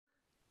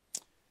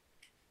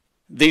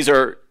These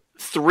are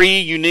three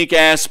unique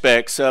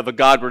aspects of a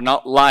Godward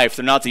life.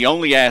 They're not the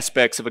only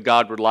aspects of a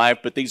Godward life,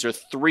 but these are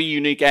three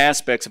unique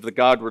aspects of the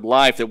Godward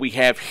life that we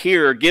have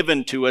here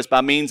given to us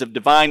by means of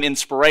divine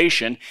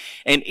inspiration,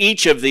 and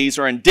each of these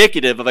are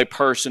indicative of a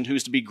person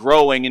who's to be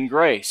growing in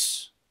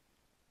grace.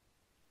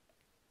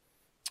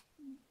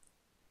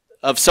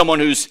 Of someone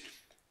who's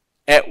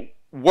at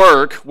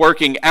work,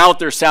 working out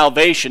their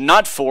salvation,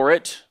 not for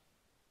it,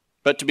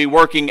 but to be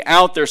working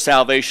out their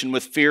salvation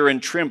with fear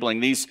and trembling.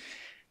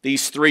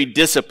 These three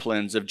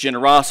disciplines of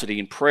generosity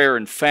and prayer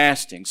and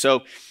fasting.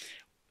 So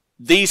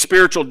these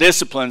spiritual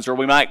disciplines, or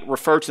we might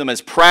refer to them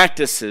as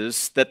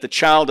practices, that the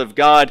child of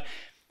God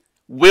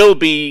will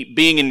be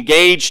being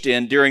engaged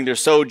in during their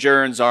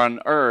sojourns on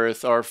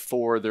earth, are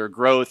for their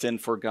growth and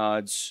for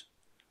God's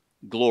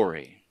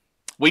glory.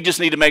 We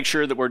just need to make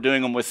sure that we're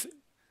doing them with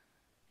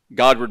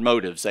Godward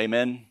motives.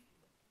 Amen?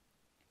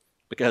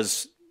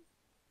 Because,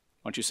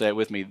 why don't you say it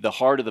with me, the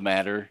heart of the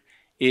matter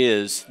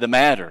is the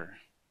matter.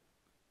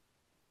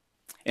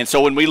 And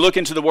so when we look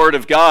into the Word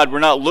of God, we're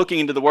not looking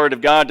into the Word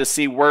of God to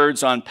see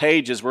words on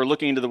pages. We're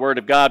looking into the Word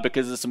of God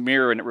because it's a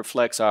mirror and it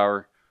reflects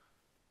our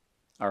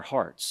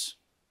hearts.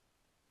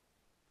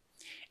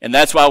 And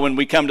that's why when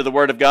we come to the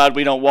Word of God,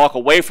 we don't walk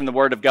away from the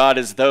Word of God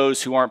as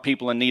those who aren't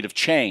people in need of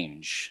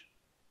change.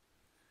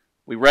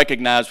 We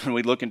recognize when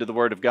we look into the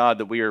Word of God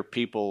that we are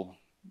people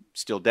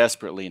still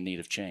desperately in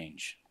need of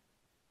change,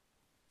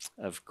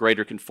 of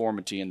greater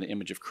conformity in the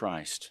image of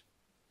Christ,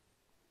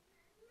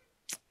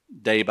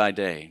 day by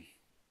day.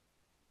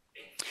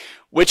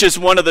 Which is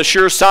one of the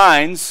sure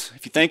signs,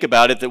 if you think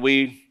about it, that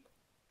we,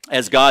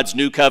 as God's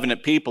new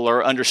covenant people,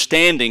 are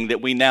understanding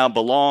that we now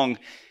belong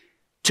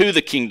to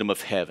the kingdom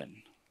of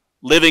heaven,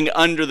 living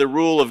under the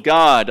rule of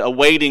God,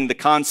 awaiting the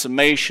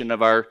consummation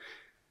of our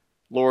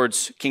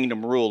Lord's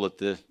kingdom rule at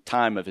the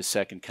time of His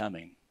second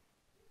coming.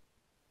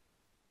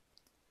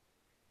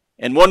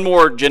 And one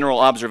more general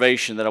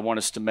observation that I want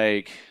us to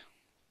make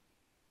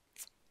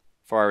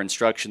for our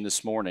instruction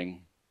this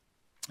morning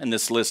in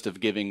this list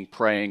of giving,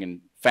 praying, and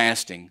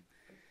fasting.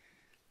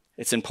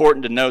 It's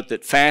important to note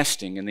that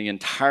fasting in the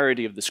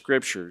entirety of the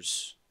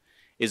Scriptures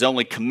is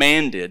only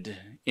commanded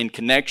in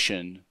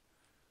connection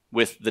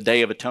with the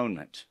Day of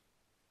Atonement.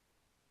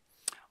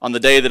 On the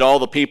day that all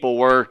the people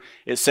were,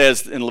 it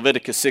says in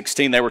Leviticus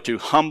 16, they were to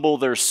humble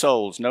their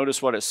souls.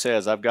 Notice what it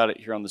says. I've got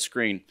it here on the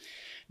screen.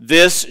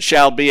 This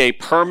shall be a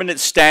permanent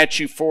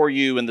statute for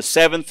you in the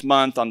 7th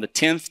month, on the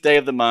 10th day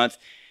of the month.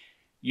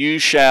 You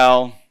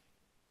shall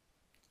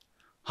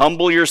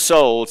humble your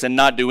souls and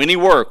not do any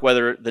work,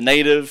 whether the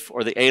native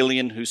or the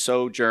alien who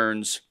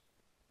sojourns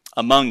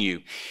among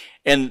you.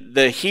 And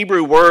the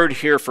Hebrew word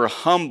here for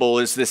humble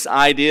is this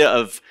idea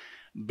of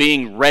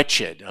being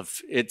wretched.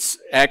 It's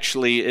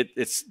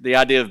the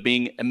idea of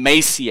being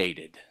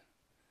emaciated.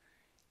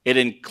 It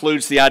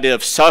includes the idea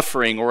of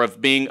suffering or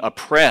of being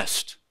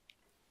oppressed.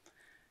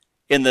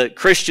 In the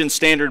Christian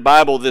Standard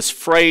Bible, this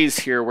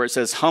phrase here where it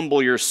says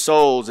humble your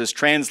souls is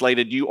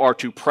translated, you are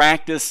to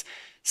practice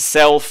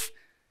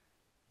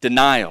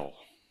self-denial,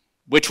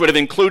 which would have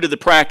included the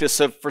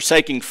practice of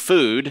forsaking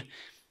food,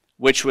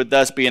 which would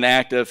thus be an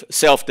act of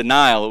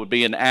self-denial. It would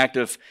be an act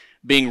of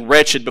being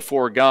wretched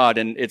before God.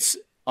 And it's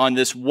on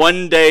this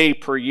one day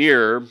per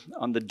year,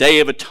 on the Day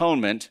of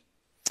Atonement,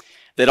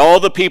 that all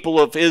the people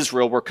of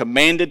Israel were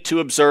commanded to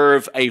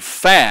observe a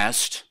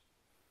fast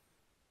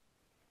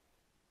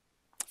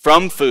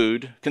from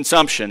food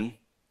consumption.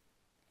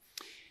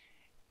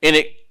 And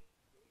it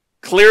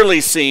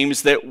clearly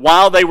seems that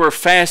while they were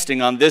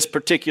fasting on this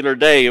particular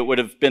day, it would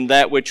have been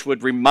that which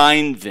would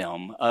remind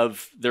them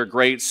of their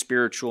great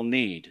spiritual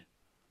need.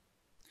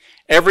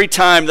 Every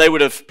time they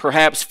would have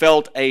perhaps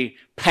felt a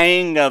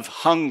pang of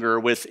hunger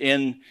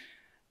within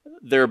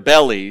their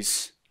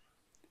bellies,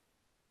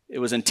 it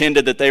was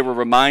intended that they were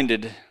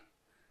reminded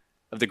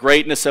of the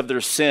greatness of their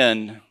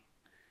sin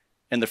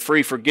and the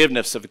free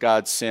forgiveness of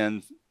God's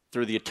sin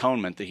through the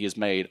atonement that He has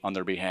made on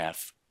their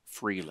behalf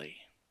freely.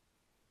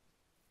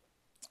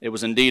 It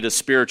was indeed a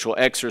spiritual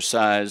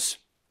exercise,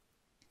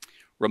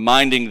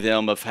 reminding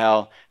them of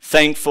how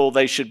thankful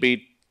they should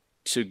be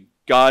to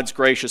God's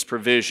gracious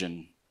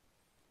provision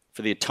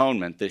for the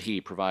atonement that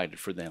He provided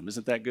for them.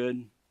 Isn't that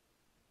good?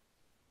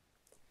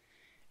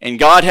 And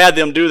God had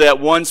them do that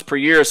once per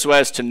year so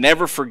as to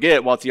never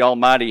forget what the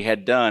Almighty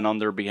had done on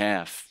their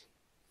behalf.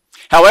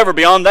 However,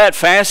 beyond that,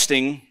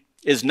 fasting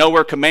is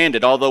nowhere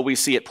commanded, although we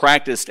see it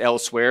practiced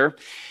elsewhere.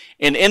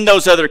 And in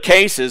those other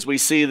cases, we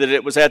see that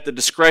it was at the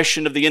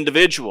discretion of the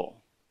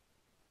individual.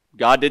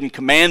 God didn't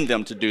command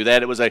them to do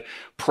that. It was a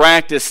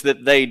practice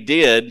that they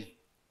did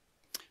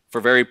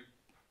for very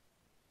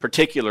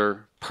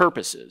particular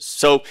purposes.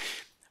 So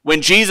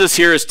when Jesus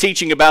here is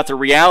teaching about the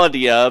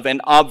reality of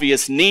and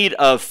obvious need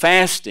of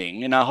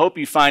fasting, and I hope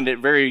you find it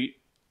very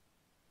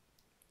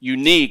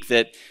unique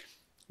that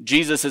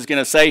Jesus is going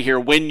to say here,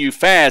 when you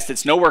fast,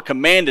 it's nowhere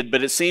commanded,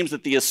 but it seems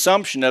that the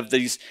assumption of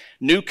these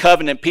new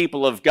covenant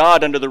people of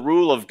God under the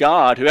rule of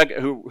God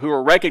who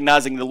are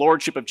recognizing the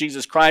lordship of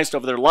Jesus Christ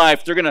over their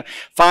life, they're going to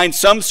find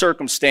some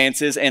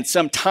circumstances and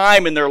some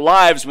time in their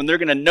lives when they're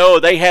going to know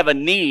they have a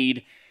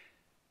need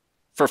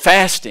for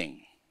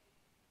fasting.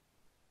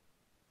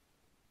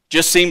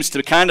 Just seems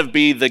to kind of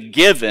be the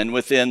given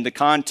within the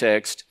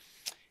context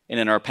and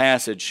in our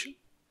passage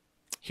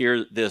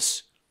here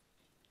this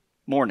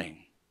morning.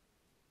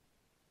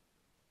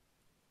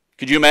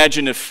 Could you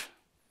imagine if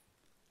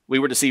we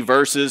were to see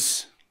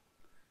verses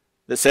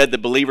that said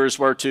that believers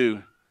were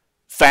to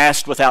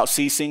fast without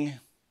ceasing?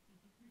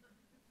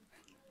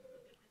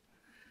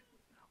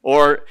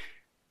 Or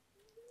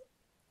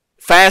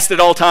fast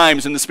at all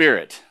times in the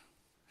Spirit,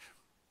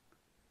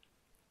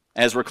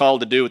 as we're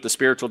called to do with the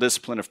spiritual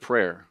discipline of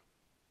prayer.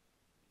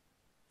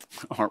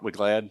 Aren't we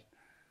glad?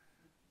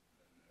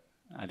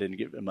 I didn't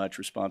get much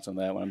response on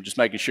that one. I'm just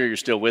making sure you're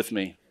still with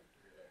me,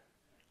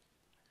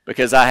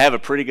 because I have a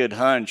pretty good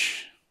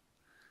hunch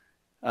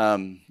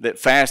that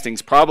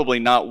fasting's probably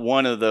not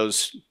one of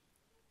those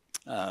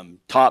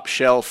top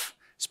shelf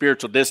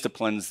spiritual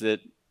disciplines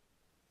that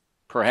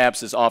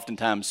perhaps is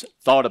oftentimes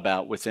thought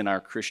about within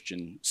our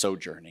Christian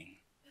sojourning.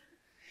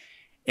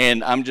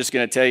 And I'm just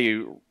going to tell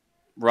you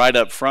right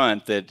up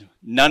front that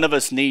none of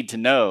us need to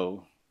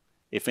know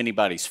if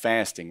anybody's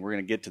fasting. We're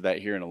going to get to that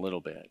here in a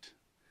little bit.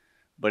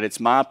 But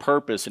it's my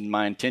purpose and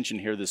my intention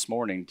here this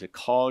morning to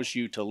cause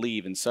you to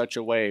leave in such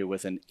a way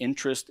with an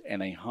interest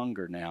and a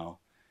hunger now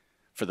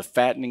for the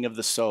fattening of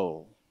the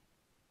soul,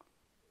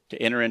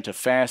 to enter into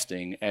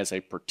fasting as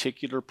a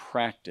particular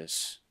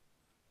practice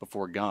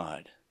before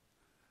God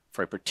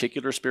for a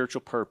particular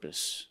spiritual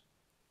purpose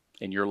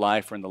in your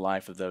life or in the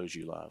life of those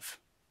you love.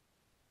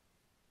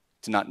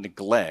 To not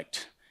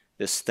neglect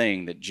this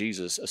thing that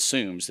Jesus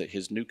assumes that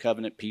his new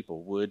covenant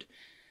people would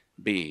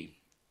be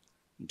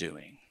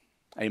doing.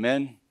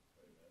 Amen?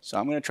 So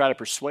I'm going to try to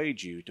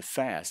persuade you to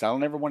fast. I'll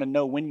never want to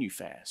know when you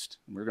fast,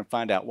 and we're going to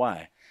find out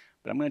why.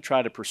 But I'm going to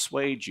try to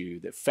persuade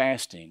you that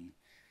fasting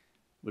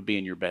would be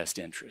in your best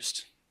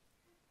interest.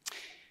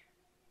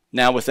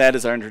 Now, with that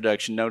as our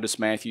introduction, notice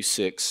Matthew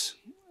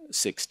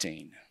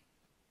 6:16.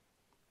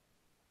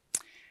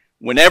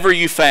 Whenever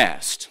you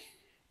fast,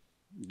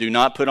 do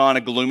not put on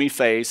a gloomy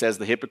face as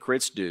the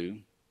hypocrites do,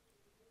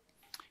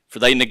 for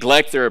they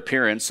neglect their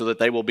appearance so that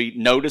they will be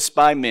noticed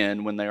by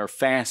men when they are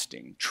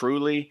fasting.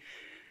 Truly,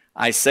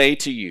 I say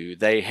to you,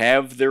 they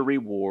have their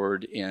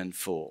reward in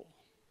full.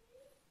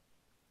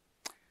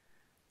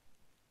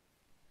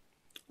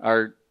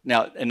 I'm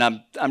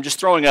just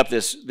throwing up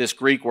this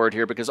Greek word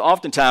here because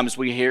oftentimes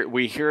we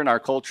hear in our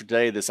culture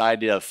today this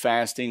idea of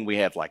fasting. We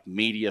have like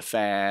media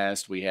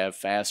fast, we have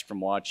fast from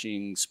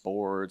watching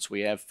sports, we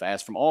have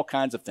fast from all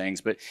kinds of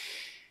things. But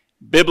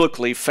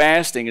biblically,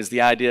 fasting is the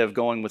idea of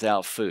going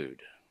without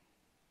food.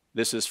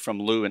 This is from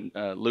Lou and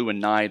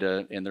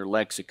Nida in their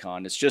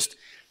lexicon. It's just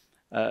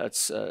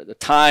it's a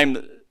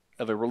time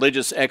of a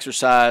religious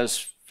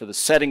exercise for the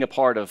setting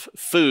apart of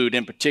food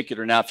in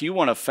particular. Now, if you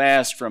want to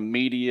fast from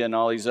media and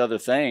all these other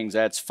things,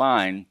 that's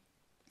fine.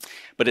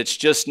 But it's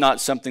just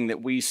not something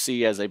that we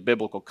see as a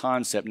biblical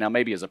concept. Now,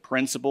 maybe as a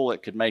principle,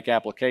 it could make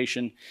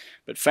application.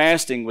 But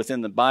fasting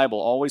within the Bible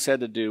always had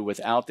to do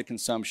without the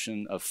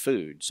consumption of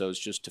food. So it's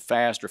just to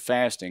fast or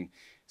fasting.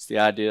 It's the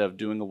idea of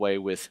doing away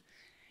with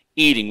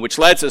eating, which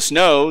lets us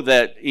know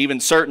that even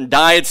certain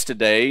diets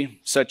today,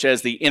 such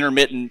as the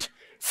intermittent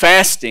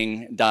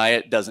fasting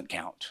diet, doesn't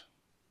count.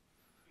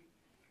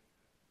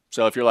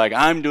 So if you're like,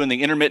 I'm doing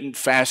the intermittent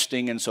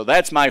fasting, and so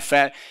that's my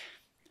fat,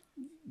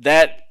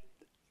 that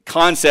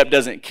concept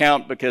doesn't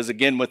count because,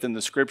 again, within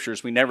the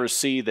scriptures, we never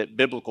see that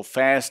biblical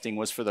fasting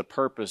was for the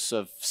purpose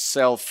of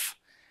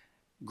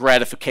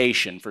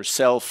self-gratification, for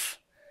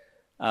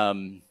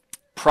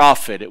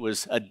self-profit. It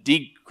was a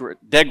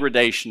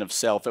degradation of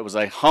self. It was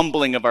a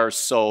humbling of our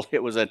soul.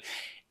 It was an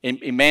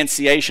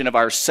emanciation of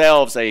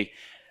ourselves,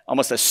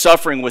 almost a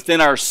suffering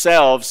within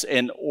ourselves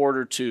in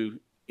order to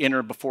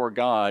enter before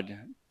God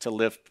to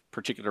live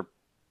particular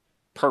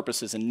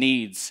purposes and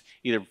needs,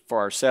 either for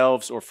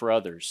ourselves or for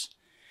others.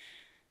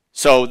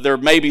 So there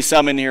may be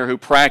some in here who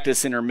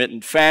practice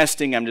intermittent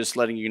fasting. I'm just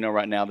letting you know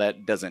right now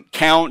that doesn't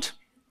count.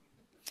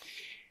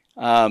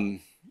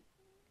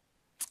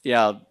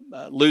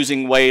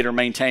 Losing weight or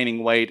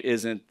maintaining weight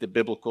isn't the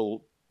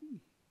biblical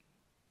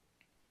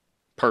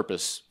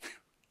purpose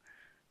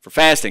for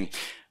fasting.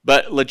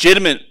 But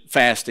legitimate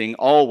fasting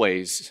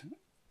always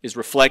is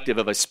reflective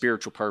of a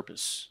spiritual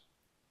purpose,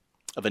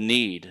 of a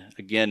need,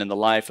 again, in the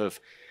life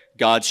of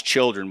God's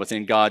children,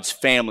 within God's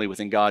family,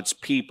 within God's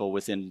people,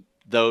 within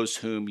those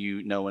whom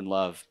you know and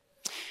love.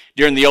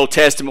 During the Old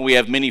Testament, we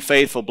have many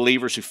faithful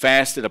believers who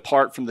fasted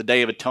apart from the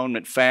Day of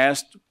Atonement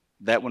fast,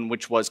 that one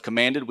which was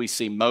commanded. We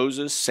see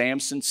Moses,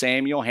 Samson,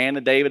 Samuel, Hannah,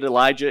 David,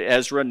 Elijah,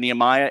 Ezra,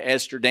 Nehemiah,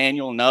 Esther,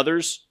 Daniel, and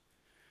others,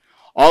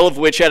 all of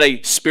which had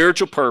a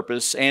spiritual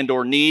purpose and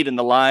or need in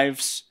the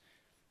lives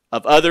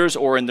of others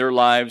or in their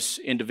lives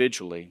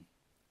individually.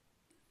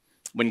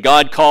 When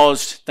God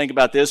caused, think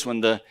about this,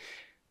 when the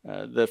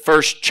the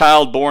first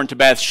child born to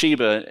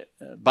Bathsheba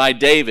by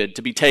David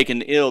to be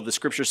taken ill, the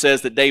scripture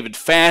says that David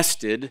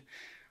fasted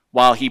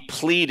while he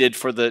pleaded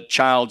for the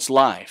child's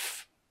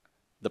life,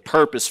 the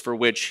purpose for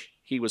which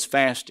he was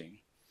fasting.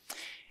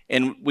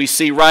 And we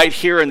see right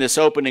here in this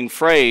opening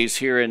phrase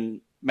here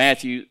in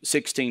Matthew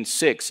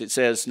 16:6, it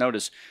says,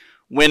 notice,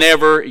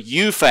 whenever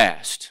you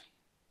fast,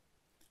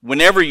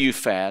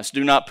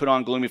 do not put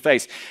on gloomy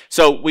face.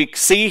 So we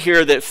see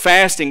here that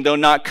fasting, though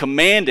not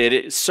commanded,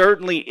 it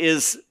certainly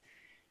is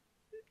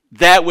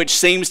that which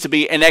seems to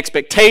be an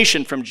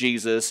expectation from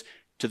Jesus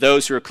to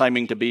those who are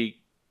claiming to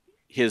be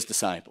his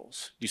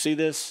disciples. Do you see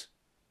this?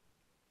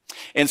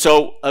 And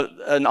so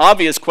an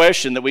obvious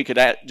question that we could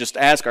just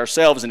ask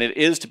ourselves, and it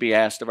is to be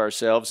asked of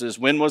ourselves, is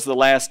when was the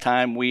last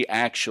time we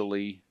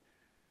actually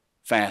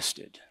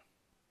fasted?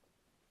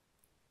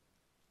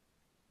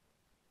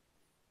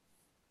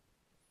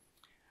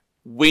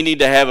 We need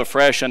to have a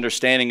fresh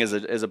understanding as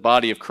a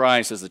body of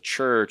Christ, as a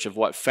church, of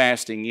what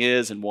fasting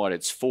is and what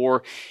it's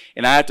for.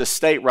 And I have to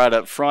state right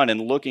up front,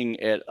 in looking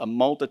at a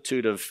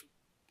multitude of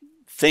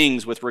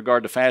things with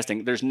regard to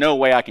fasting, there's no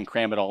way I can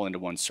cram it all into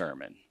one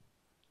sermon.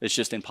 It's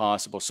just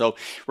impossible. So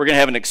we're going to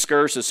have an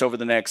excursus over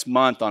the next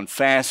month on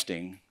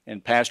fasting,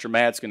 and Pastor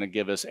Matt's going to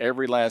give us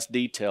every last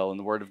detail in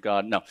the Word of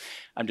God. No,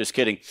 I'm just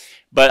kidding.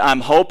 But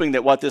I'm hoping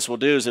that what this will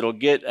do is it'll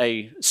get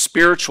a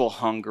spiritual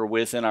hunger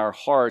within our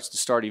hearts to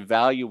start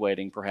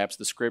evaluating perhaps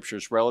the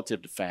Scriptures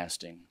relative to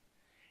fasting,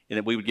 and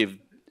that we would give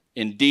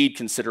indeed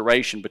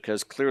consideration,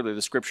 because clearly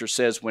the Scripture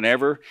says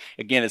whenever,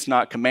 again, it's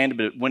not commanded,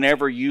 but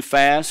whenever you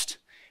fast,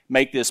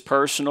 make this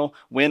personal.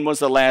 When was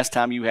the last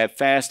time you have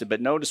fasted?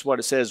 But notice what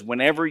it says,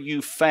 whenever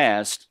you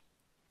fast.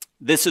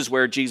 This is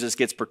where Jesus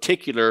gets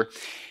particular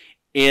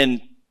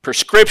in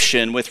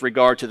prescription with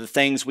regard to the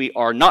things we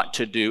are not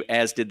to do,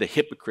 as did the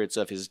hypocrites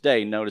of his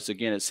day. Notice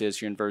again, it says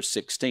here in verse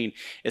 16,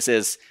 it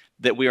says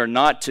that we are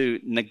not to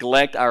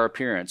neglect our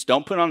appearance.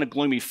 Don't put on a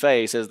gloomy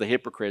face as the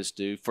hypocrites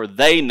do, for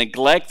they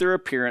neglect their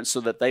appearance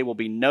so that they will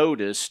be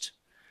noticed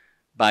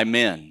by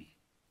men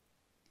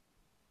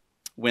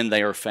when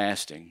they are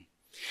fasting.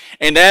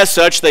 And as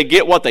such, they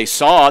get what they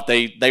sought.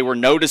 They were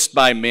noticed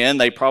by men.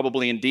 They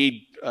probably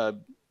indeed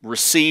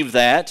received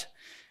that.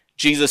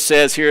 Jesus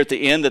says here at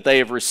the end that they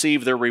have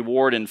received their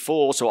reward in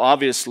full. So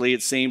obviously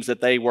it seems that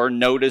they were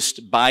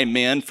noticed by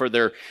men for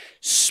their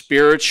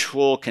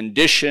spiritual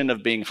condition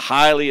of being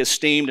highly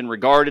esteemed and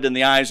regarded in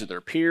the eyes of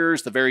their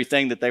peers, the very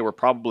thing that they were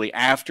probably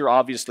after,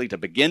 obviously, to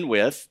begin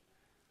with.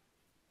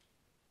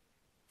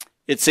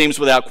 It seems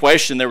without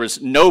question there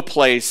was no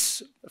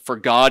place for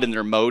God in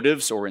their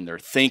motives or in their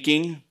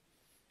thinking.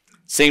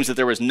 It seems that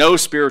there was no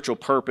spiritual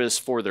purpose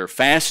for their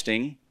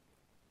fasting.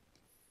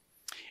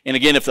 And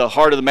again, if the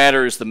heart of the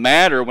matter is the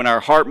matter, when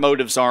our heart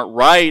motives aren't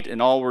right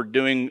and all we're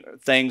doing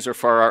things are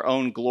for our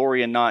own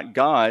glory and not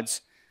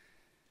God's,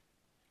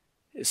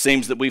 it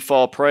seems that we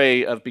fall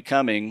prey of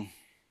becoming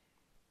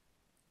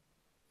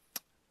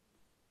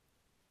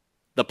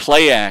the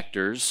play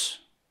actors,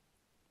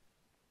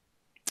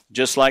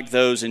 just like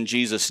those in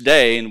Jesus'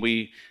 day, and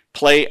we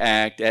play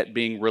act at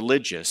being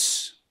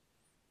religious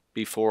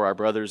before our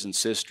brothers and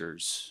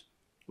sisters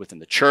within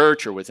the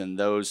church or within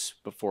those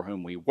before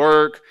whom we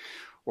work,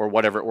 or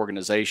whatever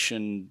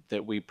organization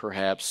that we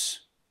perhaps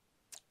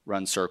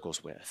run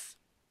circles with.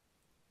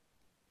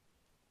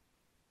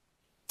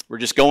 We're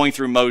just going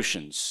through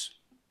motions,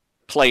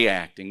 play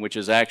acting, which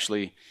is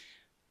actually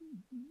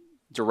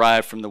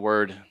derived from the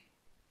word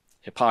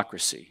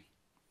hypocrisy.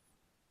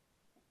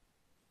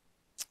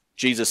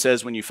 Jesus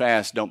says when you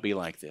fast, don't be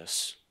like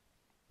this.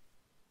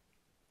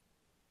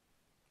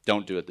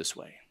 Don't do it this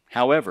way.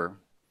 However,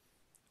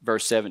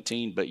 verse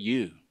 17, but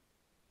you.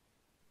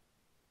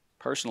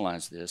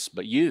 Personalize this,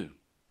 but you.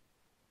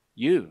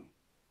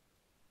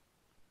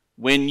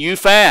 When you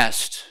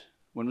fast,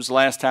 when was the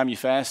last time you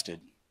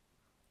fasted?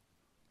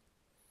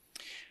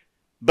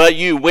 But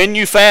you, when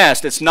you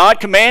fast, it's not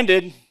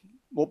commanded.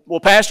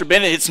 Well, Pastor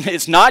Bennett,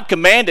 it's not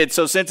commanded,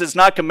 so since it's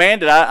not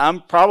commanded,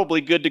 I'm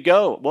probably good to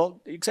go. Well,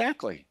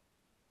 exactly.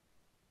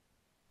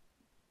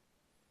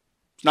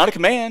 It's not a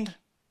command.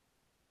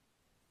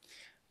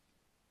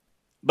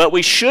 But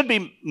we should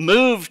be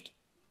moved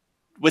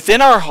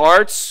within our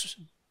hearts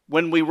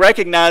when we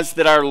recognize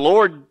that our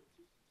Lord,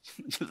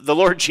 the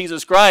Lord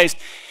Jesus Christ,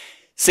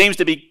 seems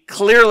to be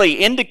clearly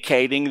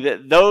indicating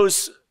that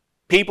those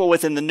people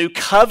within the new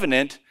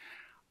covenant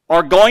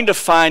are going to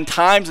find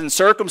times and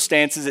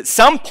circumstances at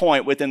some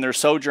point within their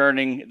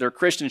sojourning, their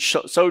Christian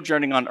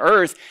sojourning on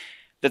earth,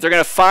 that they're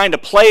going to find a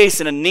place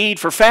and a need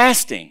for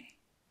fasting.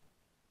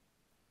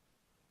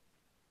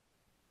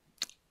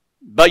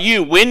 But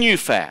you, when you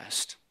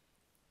fast,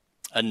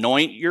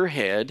 anoint your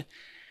head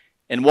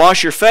and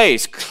wash your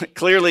face.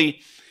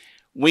 Clearly,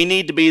 we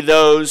need to be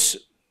those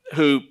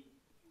who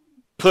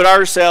put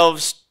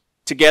ourselves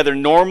together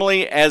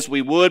normally as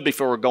we would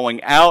before we're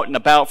going out and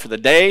about for the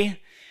day.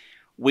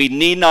 We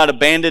need not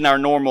abandon our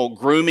normal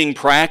grooming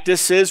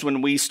practices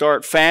when we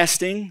start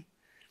fasting.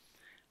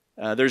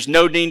 There's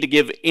no need to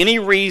give any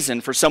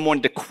reason for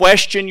someone to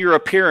question your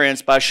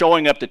appearance by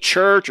showing up to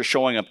church or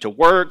showing up to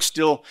work,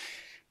 still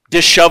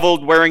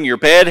disheveled wearing your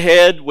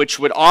bedhead, which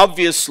would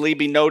obviously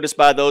be noticed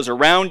by those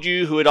around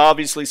you who would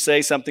obviously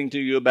say something to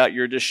you about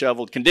your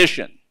disheveled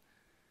condition.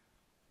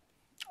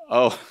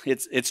 Oh,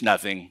 it's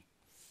nothing.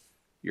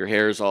 Your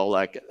hair's all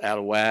like out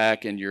of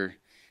whack and your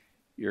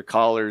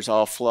collar's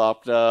all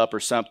flopped up or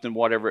something,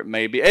 whatever it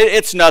may be.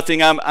 It's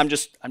nothing. I'm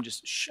just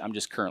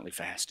currently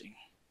fasting.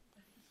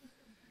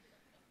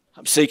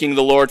 I'm seeking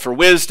the Lord for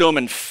wisdom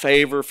and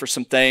favor for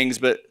some things,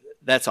 but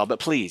that's all. But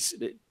please,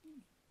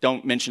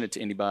 don't mention it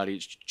to anybody.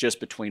 It's just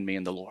between me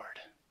and the Lord.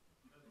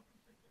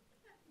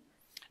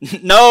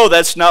 No,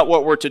 that's not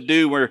what we're to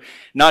do. We're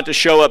not to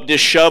show up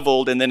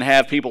disheveled and then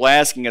have people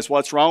asking us,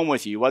 what's wrong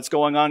with you? What's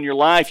going on in your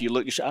life? You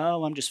look, you say,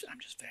 oh, I'm just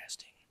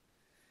fasting.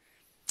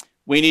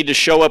 We need to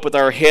show up with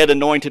our head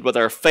anointed, with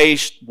our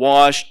face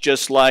washed,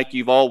 just like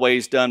you've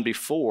always done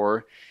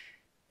before.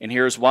 And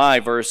here's why,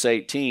 verse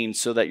 18,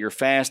 so that your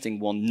fasting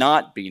will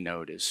not be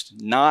noticed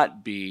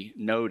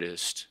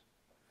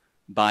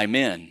by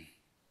men.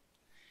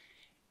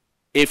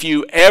 If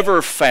you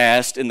ever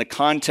fast in the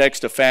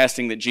context of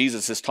fasting that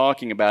Jesus is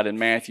talking about in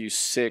Matthew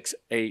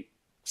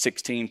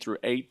 16 through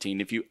 18,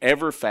 if you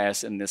ever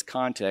fast in this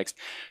context,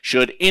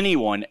 should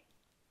anyone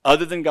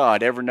other than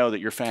God ever know that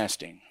you're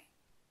fasting?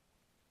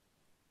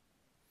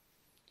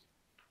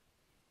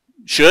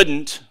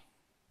 Shouldn't.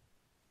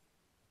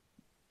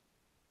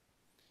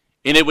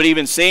 And it would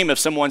even seem if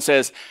someone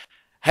says,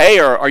 hey,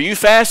 are you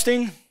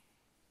fasting?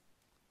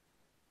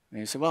 And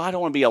you say, well, I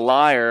don't want to be a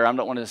liar. I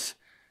don't want to,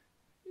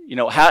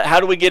 how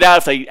do we get out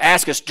if they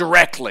ask us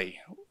directly?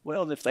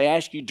 Well, if they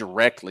ask you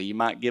directly, you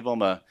might give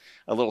them a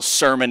little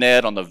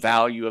sermonette on the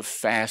value of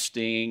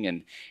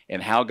fasting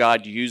and how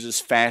God uses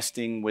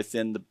fasting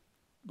within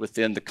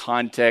the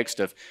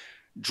context of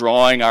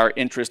drawing our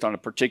interest on a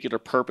particular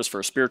purpose for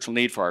a spiritual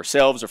need for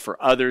ourselves or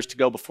for others to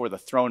go before the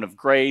throne of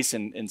grace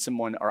in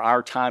someone or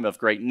our time of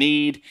great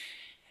need.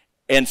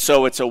 And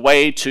so it's a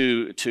way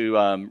to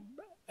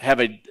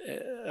have a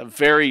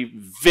very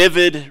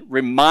vivid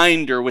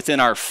reminder within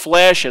our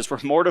flesh as we're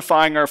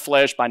mortifying our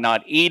flesh by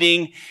not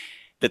eating,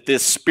 that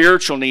this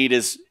spiritual need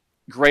is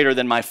greater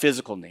than my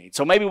physical need.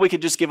 So maybe we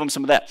could just give them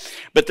some of that.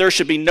 But there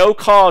should be no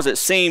cause, it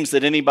seems,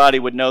 that anybody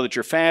would know that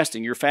you're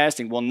fasting. Your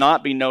fasting will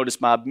not be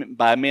noticed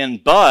by men,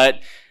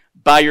 but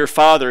by your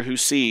Father who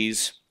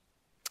sees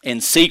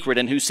in secret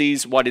and who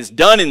sees what is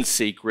done in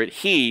secret.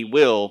 He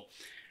will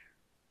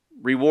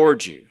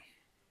reward you.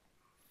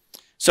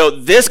 So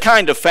this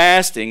kind of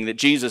fasting that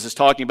Jesus is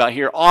talking about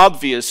here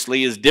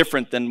obviously is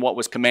different than what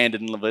was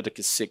commanded in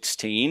Leviticus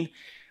 16,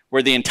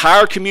 where the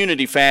entire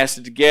community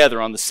fasted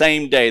together on the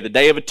same day, the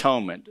Day of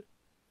Atonement.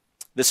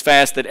 This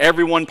fast that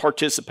everyone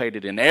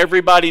participated in.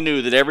 Everybody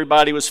knew that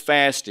everybody was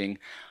fasting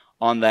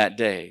on that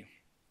day.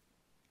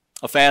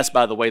 A fast,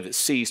 by the way, that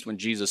ceased when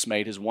Jesus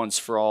made his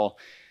once-for-all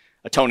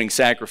atoning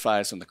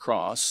sacrifice on the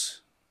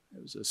cross.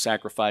 It was a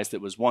sacrifice that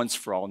was once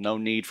for all. No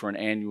need for an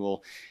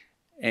annual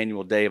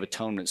Day of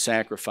Atonement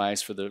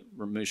sacrifice for the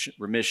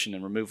remission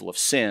and removal of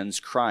sins.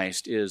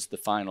 Christ is the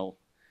final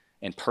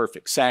and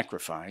perfect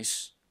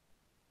sacrifice.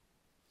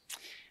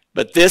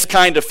 But this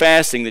kind of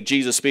fasting that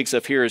Jesus speaks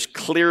of here is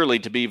clearly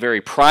to be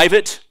very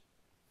private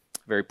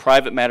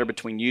matter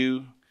between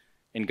you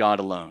and God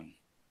alone.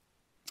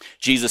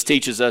 Jesus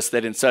teaches us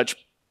that in such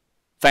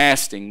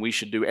fasting we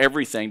should do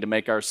everything to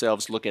make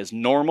ourselves look as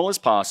normal as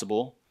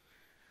possible,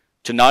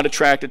 to not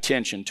attract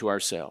attention to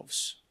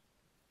ourselves.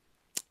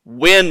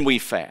 When we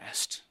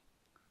fast,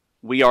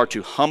 we are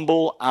to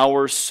humble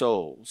our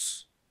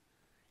souls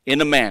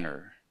in a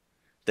manner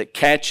that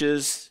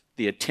catches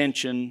the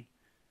attention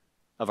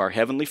of our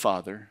Heavenly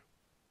Father,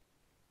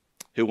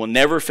 who will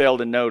never fail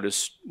to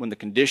notice when the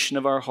condition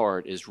of our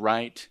heart is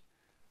right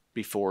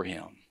before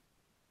Him.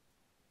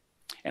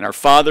 And our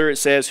Father, it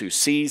says, who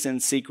sees in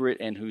secret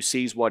and who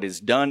sees what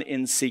is done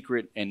in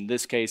secret, in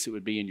this case it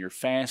would be in your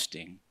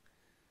fasting,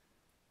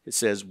 it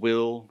says,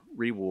 will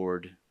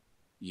reward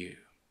you.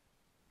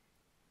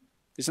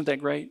 Isn't that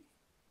great?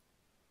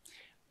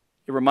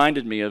 It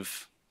reminded me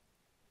of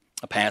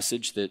a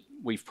passage that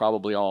we've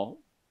probably all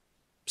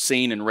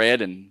seen and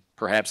read and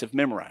perhaps have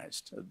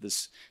memorized.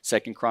 This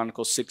 2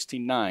 Chronicles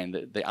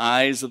 16:9. The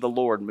eyes of the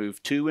Lord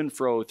move to and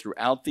fro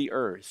throughout the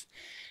earth,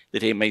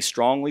 that He may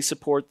strongly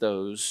support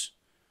those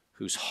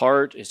whose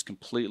heart is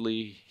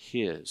completely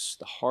His.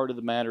 The heart of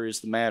the matter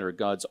is the matter.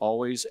 God's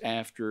always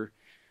after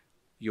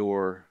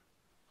your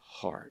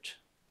heart.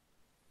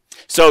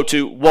 So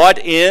to what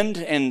end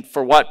and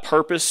for what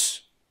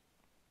purpose,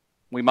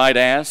 we might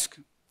ask,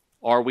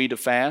 are we to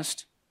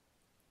fast?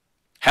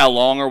 How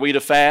long are we to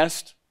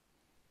fast?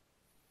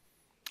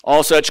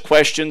 All such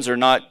questions are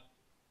not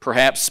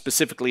perhaps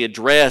specifically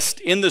addressed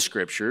in the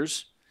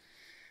Scriptures,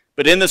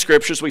 but in the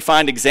Scriptures we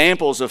find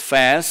examples of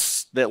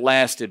fasts that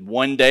lasted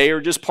one day or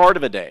just part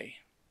of a day.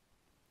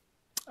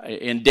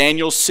 In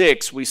Daniel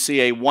 6, we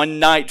see a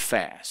one-night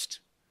fast.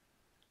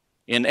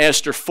 In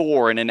Esther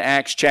 4 and in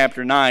Acts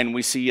chapter 9,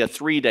 we see a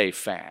 3-day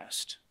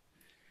fast.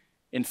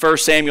 In 1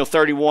 Samuel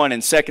 31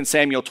 and 2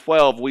 Samuel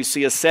 12, we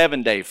see a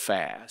 7-day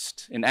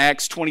fast. In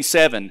Acts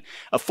 27,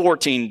 a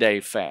 14-day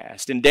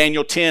fast. In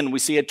Daniel 10, we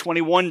see a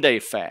 21-day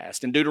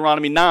fast. In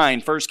Deuteronomy 9,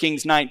 1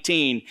 Kings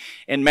 19,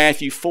 and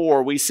Matthew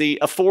 4, we see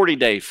a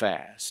 40-day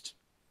fast.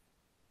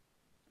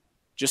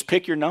 Just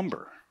pick your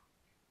number.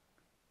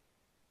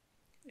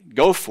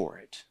 Go for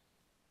it.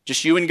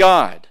 Just you and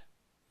God.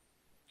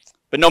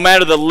 But no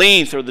matter the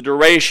length or the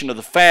duration of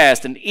the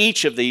fast, in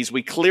each of these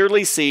we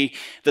clearly see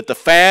that the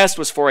fast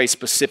was for a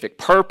specific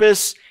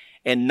purpose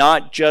and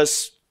not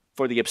just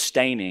for the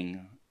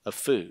abstaining of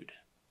food.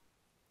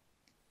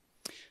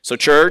 So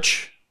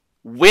church,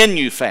 when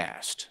you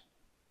fast,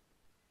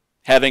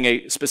 having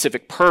a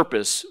specific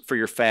purpose for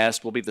your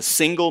fast will be the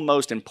single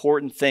most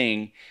important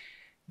thing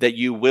that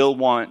you will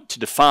want to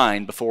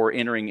define before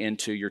entering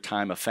into your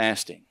time of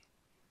fasting.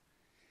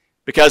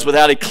 Because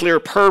without a clear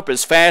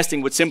purpose,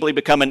 fasting would simply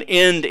become an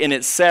end in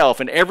itself.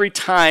 And every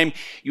time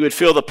you would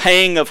feel the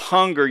pang of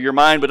hunger, your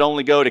mind would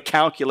only go to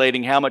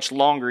calculating how much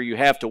longer you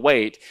have to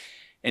wait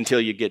until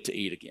you get to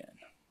eat again.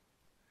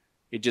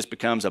 It just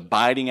becomes a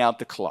biting out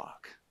the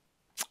clock.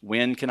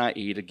 When can I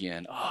eat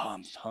again? Oh,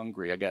 I'm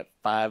hungry. I got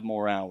 5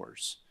 more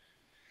hours.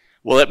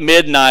 Well, at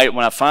midnight,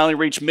 when I finally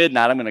reach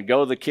midnight, I'm going to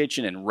go to the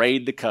kitchen and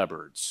raid the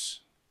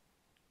cupboards.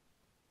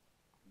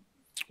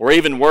 Or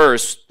even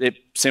worse, it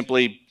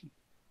simply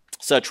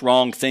such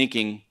wrong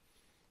thinking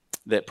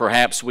that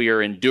perhaps we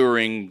are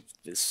enduring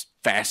this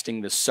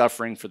fasting, this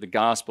suffering for the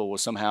gospel will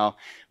somehow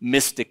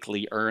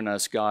mystically earn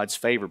us God's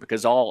favor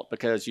because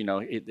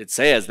it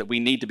says that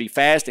we need to be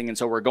fasting, and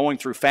so we're going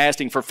through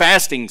fasting for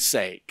fasting's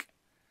sake.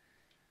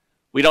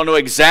 We don't know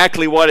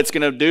exactly what it's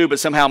going to do, but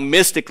somehow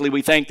mystically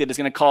we think that it's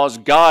going to cause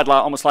God,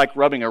 almost like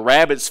rubbing a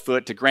rabbit's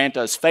foot, to grant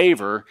us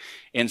favor,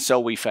 and so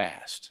we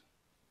fast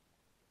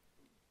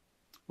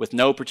with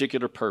no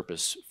particular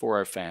purpose for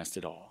our fast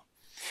at all.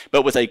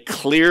 But with a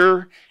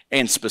clear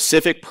and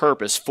specific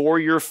purpose for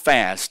your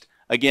fast.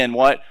 Again,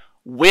 what?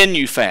 When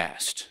you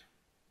fast.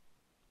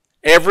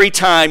 Every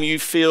time you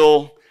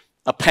feel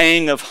a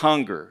pang of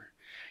hunger,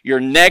 your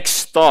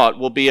next thought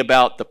will be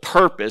about the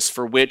purpose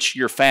for which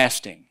you're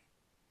fasting.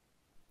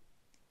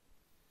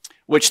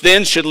 Which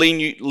then should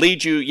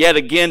lead you yet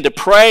again to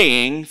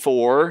praying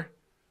for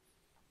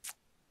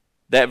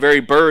that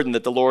very burden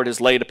that the Lord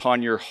has laid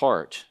upon your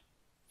heart.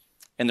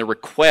 And the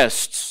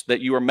requests that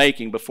you are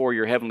making before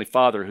your Heavenly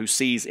Father, who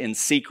sees in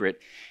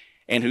secret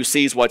and who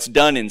sees what's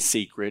done in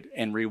secret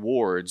and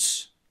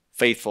rewards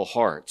faithful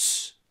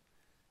hearts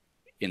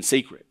in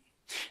secret.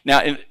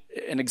 Now,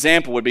 an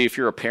example would be if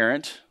you're a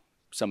parent.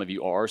 Some of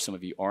you are, some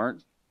of you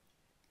aren't.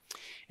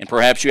 And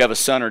perhaps you have a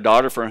son or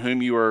daughter for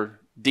whom you are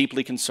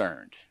deeply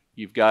concerned.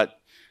 There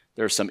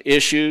are some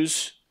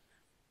issues,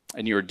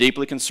 and you are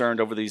deeply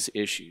concerned over these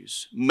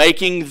issues.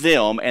 Making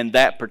them and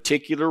that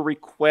particular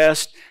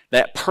request,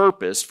 that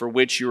purpose for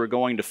which you are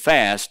going to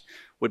fast,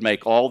 would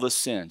make all the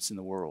sense in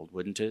the world,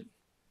 wouldn't it?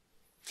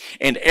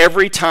 And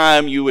every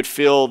time you would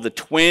feel the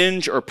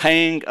twinge or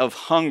pang of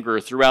hunger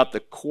throughout the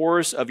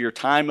course of your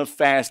time of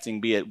fasting,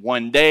 be it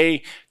 1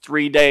 day,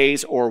 3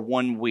 days, or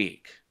 1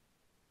 week,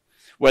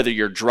 whether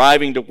you're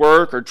driving to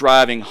work or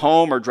driving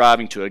home or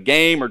driving to a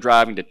game or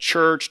driving to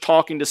church,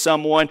 talking to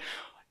someone,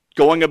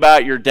 going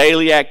about your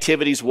daily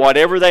activities,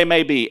 whatever they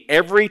may be,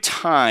 every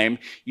time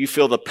you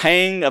feel the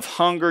pang of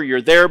hunger,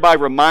 you're thereby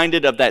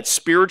reminded of that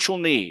spiritual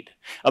need,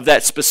 of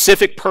that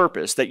specific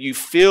purpose that you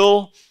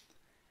feel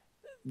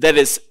that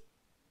is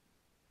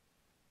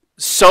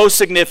so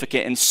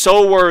significant and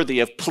so worthy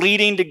of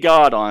pleading to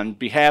God on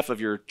behalf of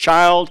your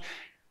child,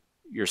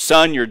 your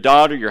son, your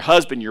daughter, your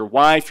husband, your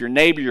wife, your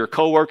neighbor, your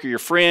coworker, your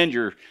friend,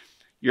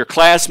 your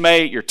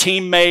classmate, your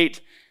teammate,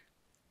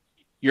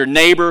 your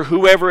neighbor,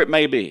 whoever it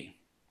may be.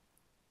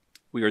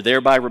 We are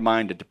thereby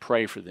reminded to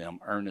pray for them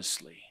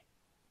earnestly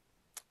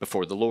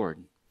before the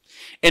Lord.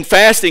 And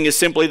fasting is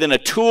simply then a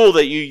tool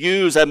that you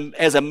use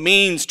as a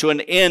means to an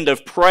end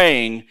of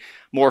praying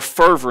more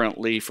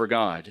fervently for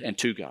God and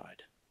to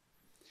God.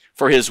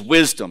 For His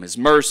wisdom, His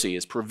mercy,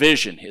 His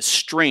provision, His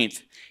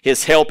strength,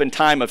 His help in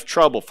time of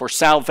trouble, for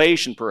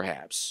salvation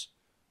perhaps,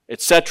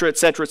 etc.,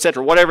 etc.,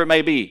 etc., whatever it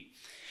may be.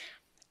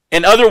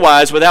 And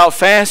otherwise, without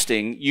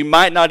fasting, you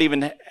might not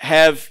even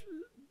have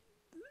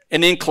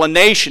an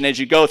inclination as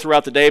you go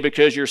throughout the day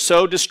because you're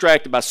so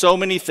distracted by so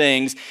many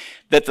things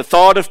that the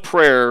thought of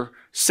prayer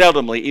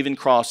seldomly even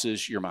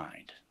crosses your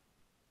mind.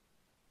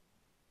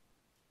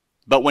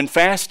 But when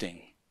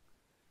fasting,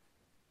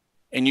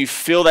 and you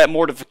feel that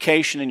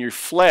mortification in your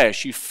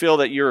flesh, you feel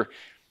that you're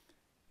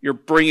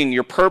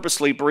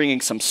purposely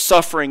bringing some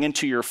suffering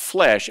into your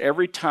flesh.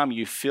 Every time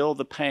you feel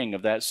the pang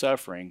of that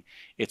suffering,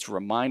 it's a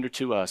reminder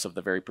to us of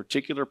the very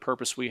particular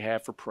purpose we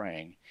have for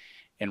praying.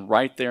 And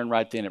right there and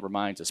right then it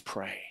reminds us,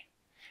 pray.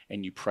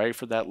 And you pray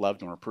for that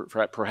loved one,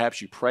 or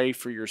perhaps you pray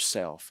for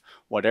yourself.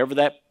 Whatever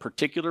that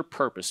particular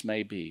purpose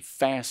may be,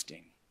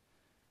 fasting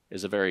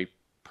is a very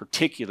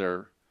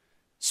particular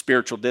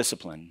spiritual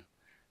discipline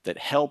that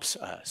helps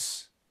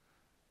us,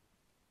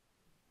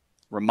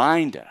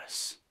 remind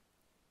us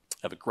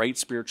of a great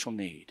spiritual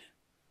need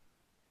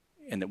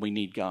and that we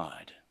need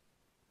God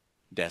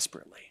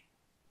desperately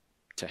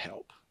to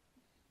help.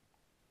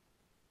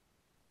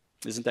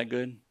 Isn't that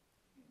good?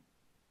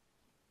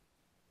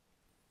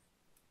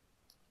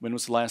 When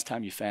was the last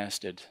time you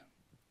fasted?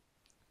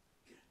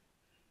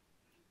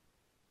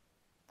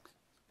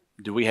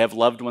 Do we have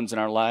loved ones in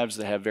our lives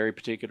that have very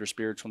particular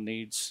spiritual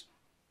needs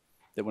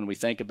that when we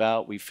think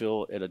about, we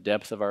feel at a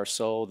depth of our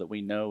soul that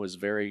we know is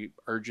very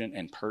urgent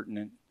and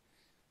pertinent?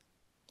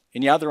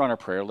 And yeah, they're on our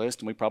prayer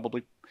list, and we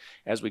probably,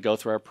 as we go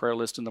through our prayer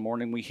list in the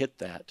morning, we hit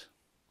that.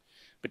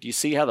 But do you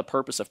see how the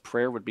purpose of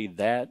prayer would be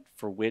that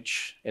for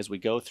which, as we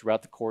go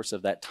throughout the course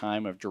of that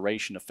time of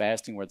duration of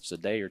fasting, whether it's a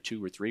day or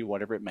 2 or 3,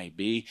 whatever it may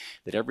be,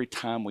 that every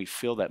time we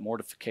feel that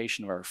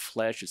mortification of our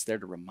flesh, it's there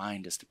to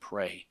remind us to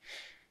pray.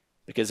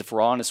 Because if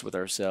we're honest with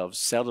ourselves,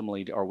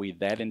 seldomly are we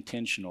that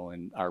intentional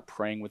in our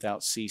praying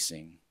without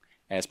ceasing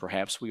as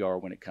perhaps we are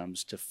when it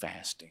comes to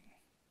fasting.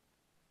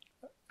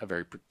 A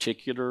very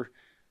particular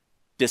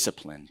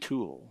discipline,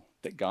 tool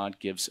that God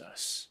gives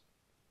us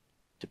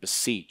to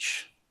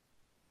beseech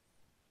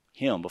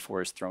Him before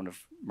His throne of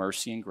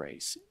mercy and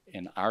grace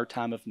in our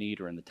time of need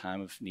or in the time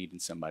of need in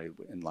somebody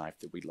in life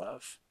that we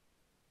love.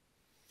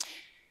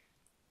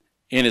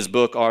 In his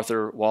book,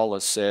 Arthur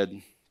Wallace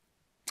said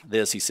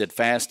this. He said,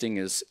 fasting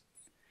is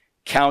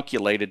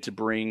calculated to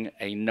bring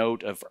a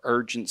note of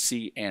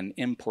urgency and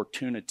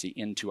importunity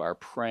into our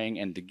praying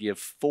and to give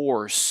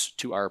force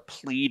to our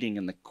pleading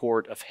in the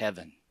court of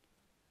heaven.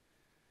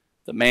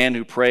 The man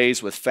who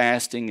prays with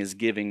fasting is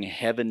giving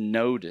heaven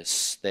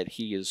notice that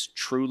he is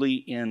truly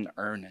in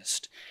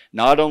earnest.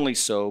 Not only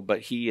so,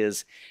 but he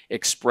is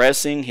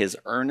expressing his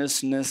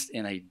earnestness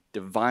in a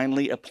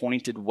divinely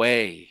appointed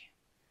way.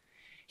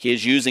 He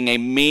is using a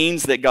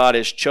means that God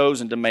has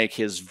chosen to make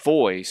his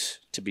voice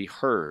to be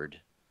heard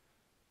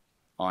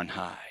on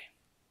high.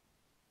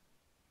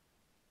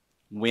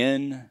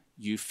 When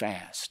you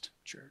fast,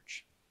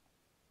 church.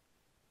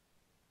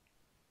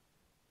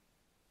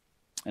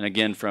 And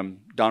again,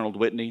 from Donald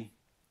Whitney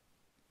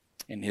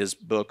in his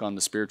book on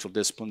the spiritual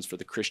disciplines for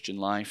the Christian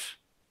life,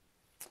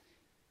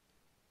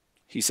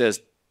 he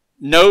says,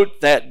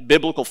 note that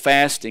biblical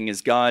fasting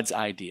is God's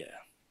idea.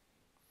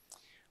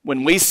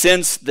 When we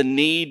sense the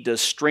need to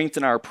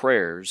strengthen our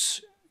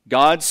prayers,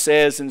 God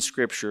says in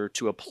Scripture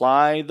to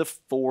apply the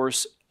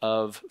force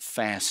of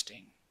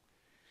fasting.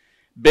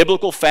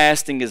 Biblical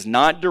fasting is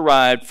not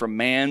derived from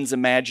man's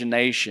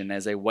imagination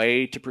as a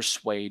way to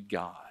persuade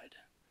God.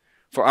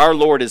 For our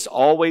Lord is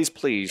always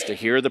pleased to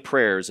hear the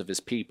prayers of His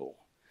people.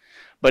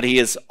 But He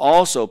is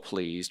also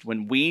pleased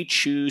when we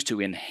choose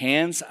to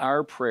enhance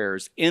our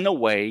prayers in a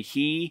way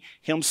He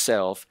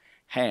Himself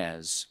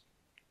has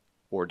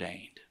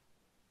ordained.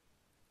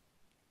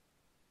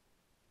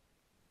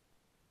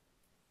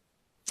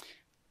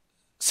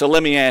 So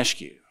let me ask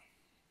you,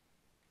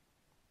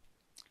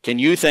 can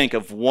you think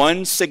of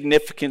one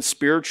significant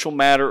spiritual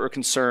matter or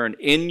concern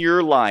in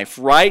your life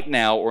right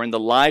now or in the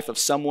life of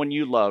someone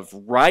you love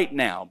right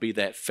now, be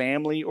that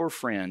family or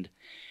friend,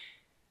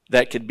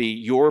 that could be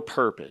your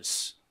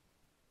purpose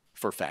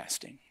for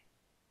fasting?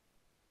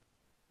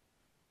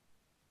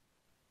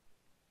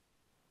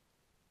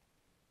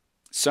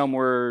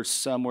 Somewhere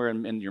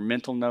in your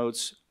mental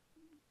notes,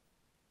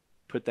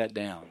 put that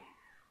down.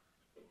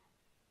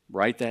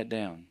 Write that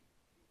down.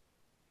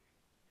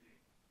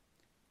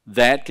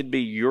 That could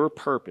be your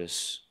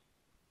purpose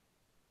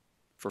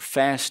for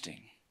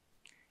fasting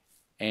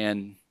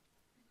and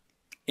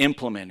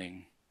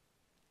implementing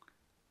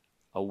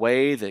a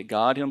way that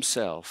God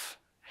Himself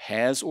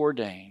has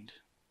ordained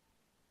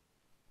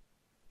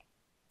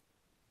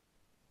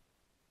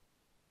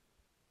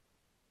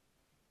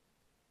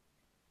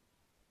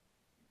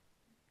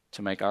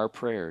to make our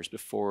prayers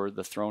before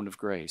the throne of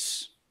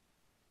grace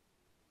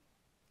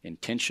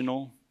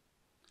intentional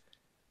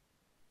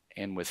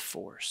and with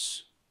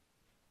force.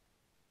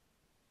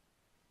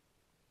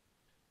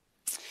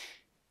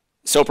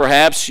 So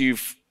perhaps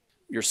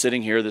you're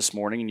sitting here this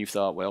morning and you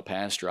thought, well,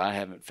 Pastor, I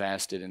haven't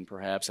fasted in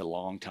perhaps a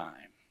long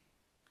time.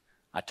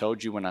 I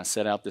told you when I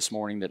set out this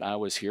morning that I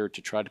was here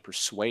to try to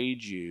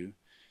persuade you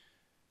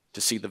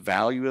to see the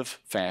value of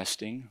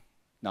fasting,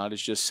 not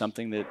as just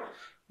something that,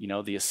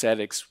 the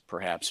ascetics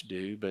perhaps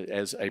do, but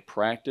as a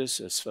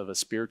practice of a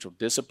spiritual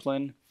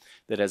discipline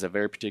that has a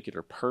very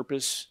particular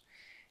purpose.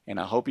 And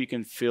I hope you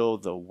can feel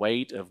the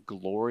weight of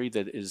glory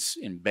that is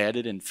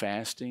embedded in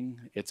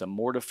fasting. It's a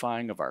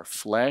mortifying of our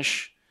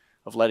flesh,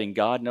 of letting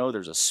God know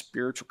there's a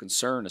spiritual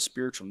concern, a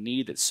spiritual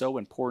need that's so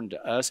important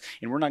to us,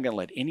 and we're not going to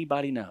let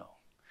anybody know.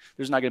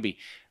 There's not going to be,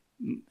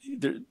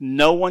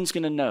 no one's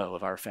going to know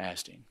of our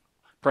fasting.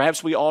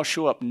 Perhaps we all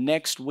show up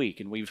next week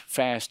and we've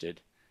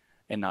fasted,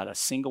 and not a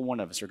single one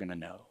of us are going to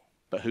know.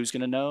 But who's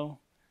going to know?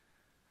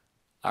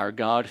 Our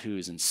God who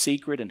is in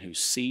secret and who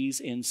sees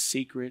in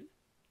secret.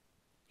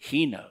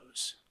 He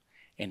knows,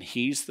 and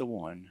He's the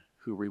one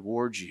who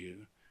rewards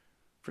you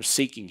for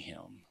seeking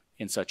Him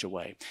in such a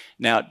way.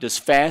 Now, does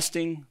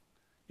fasting,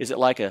 is it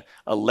like a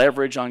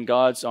leverage on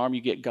God's arm?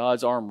 You get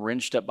God's arm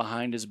wrenched up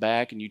behind His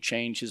back and you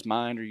change His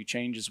mind or you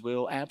change His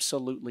will?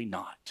 Absolutely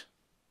not.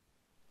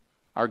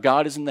 Our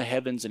God is in the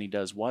heavens and He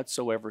does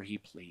whatsoever He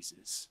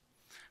pleases.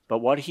 But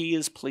what he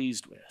is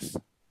pleased with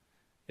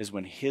is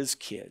when his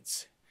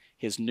kids,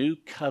 his new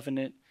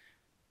covenant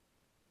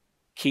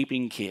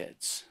keeping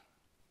kids,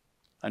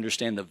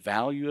 understand the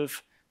value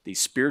of these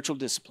spiritual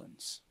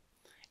disciplines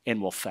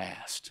and will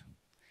fast.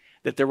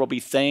 That there will be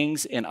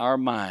things in our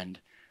mind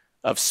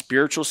of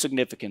spiritual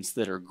significance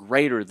that are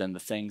greater than the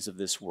things of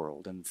this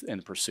world and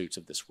the pursuits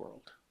of this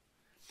world.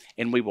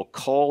 And we will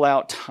call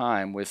out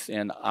time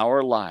within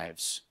our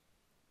lives,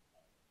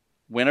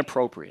 when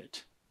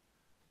appropriate,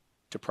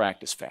 to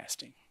practice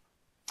fasting.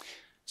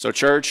 So,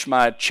 church,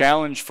 my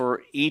challenge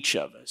for each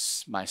of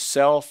us,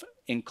 myself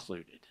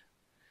included,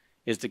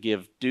 is to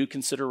give due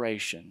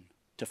consideration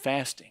to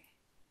fasting.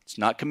 It's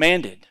not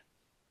commanded,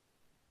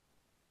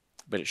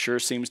 but it sure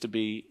seems to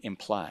be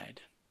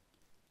implied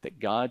that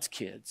God's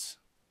kids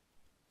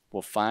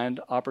will find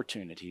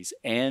opportunities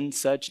and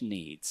such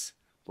needs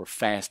where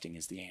fasting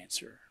is the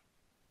answer.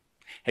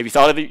 Have you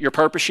thought of your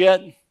purpose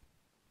yet?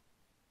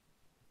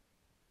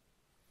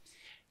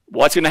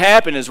 What's going to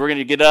happen is we're going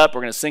to get up,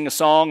 we're going to sing a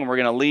song, and we're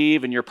going to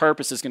leave, and your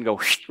purpose is going to go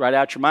right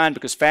out your mind,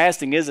 because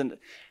fasting isn't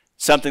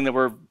something that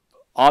we're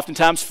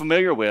oftentimes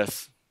familiar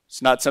with.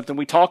 It's not something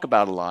we talk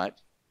about a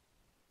lot.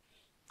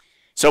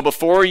 So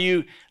before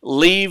you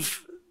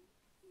leave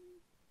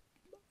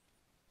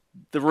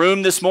the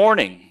room this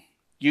morning,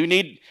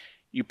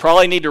 you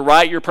probably need to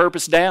write your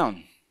purpose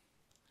down.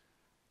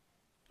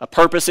 A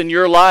purpose in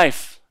your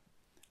life,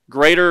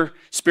 greater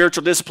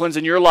spiritual disciplines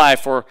in your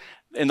life, or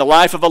in the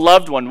life of a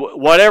loved one,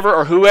 whatever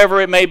or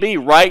whoever it may be.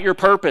 Write your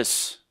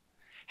purpose.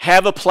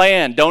 Have a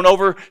plan. Don't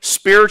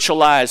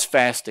over-spiritualize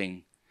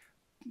fasting.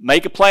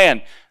 Make a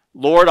plan.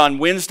 Lord, on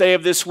Wednesday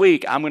of this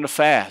week, I'm going to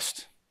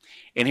fast.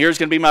 And here's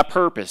going to be my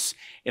purpose.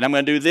 And I'm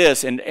going to do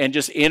this. And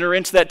just enter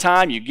into that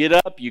time. You get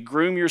up, you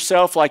groom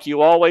yourself like you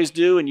always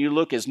do, and you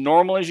look as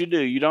normal as you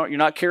do. You're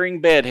not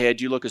carrying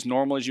bedhead. You look as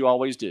normal as you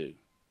always do.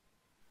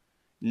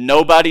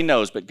 Nobody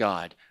knows but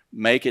God.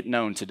 Make it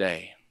known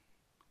today.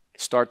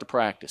 Start the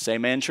practice.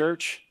 Amen,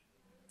 church?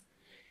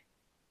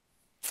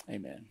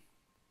 Amen.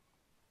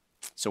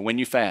 So when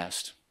you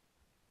fast,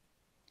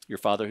 your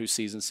Father who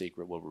sees in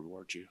secret will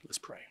reward you. Let's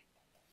pray.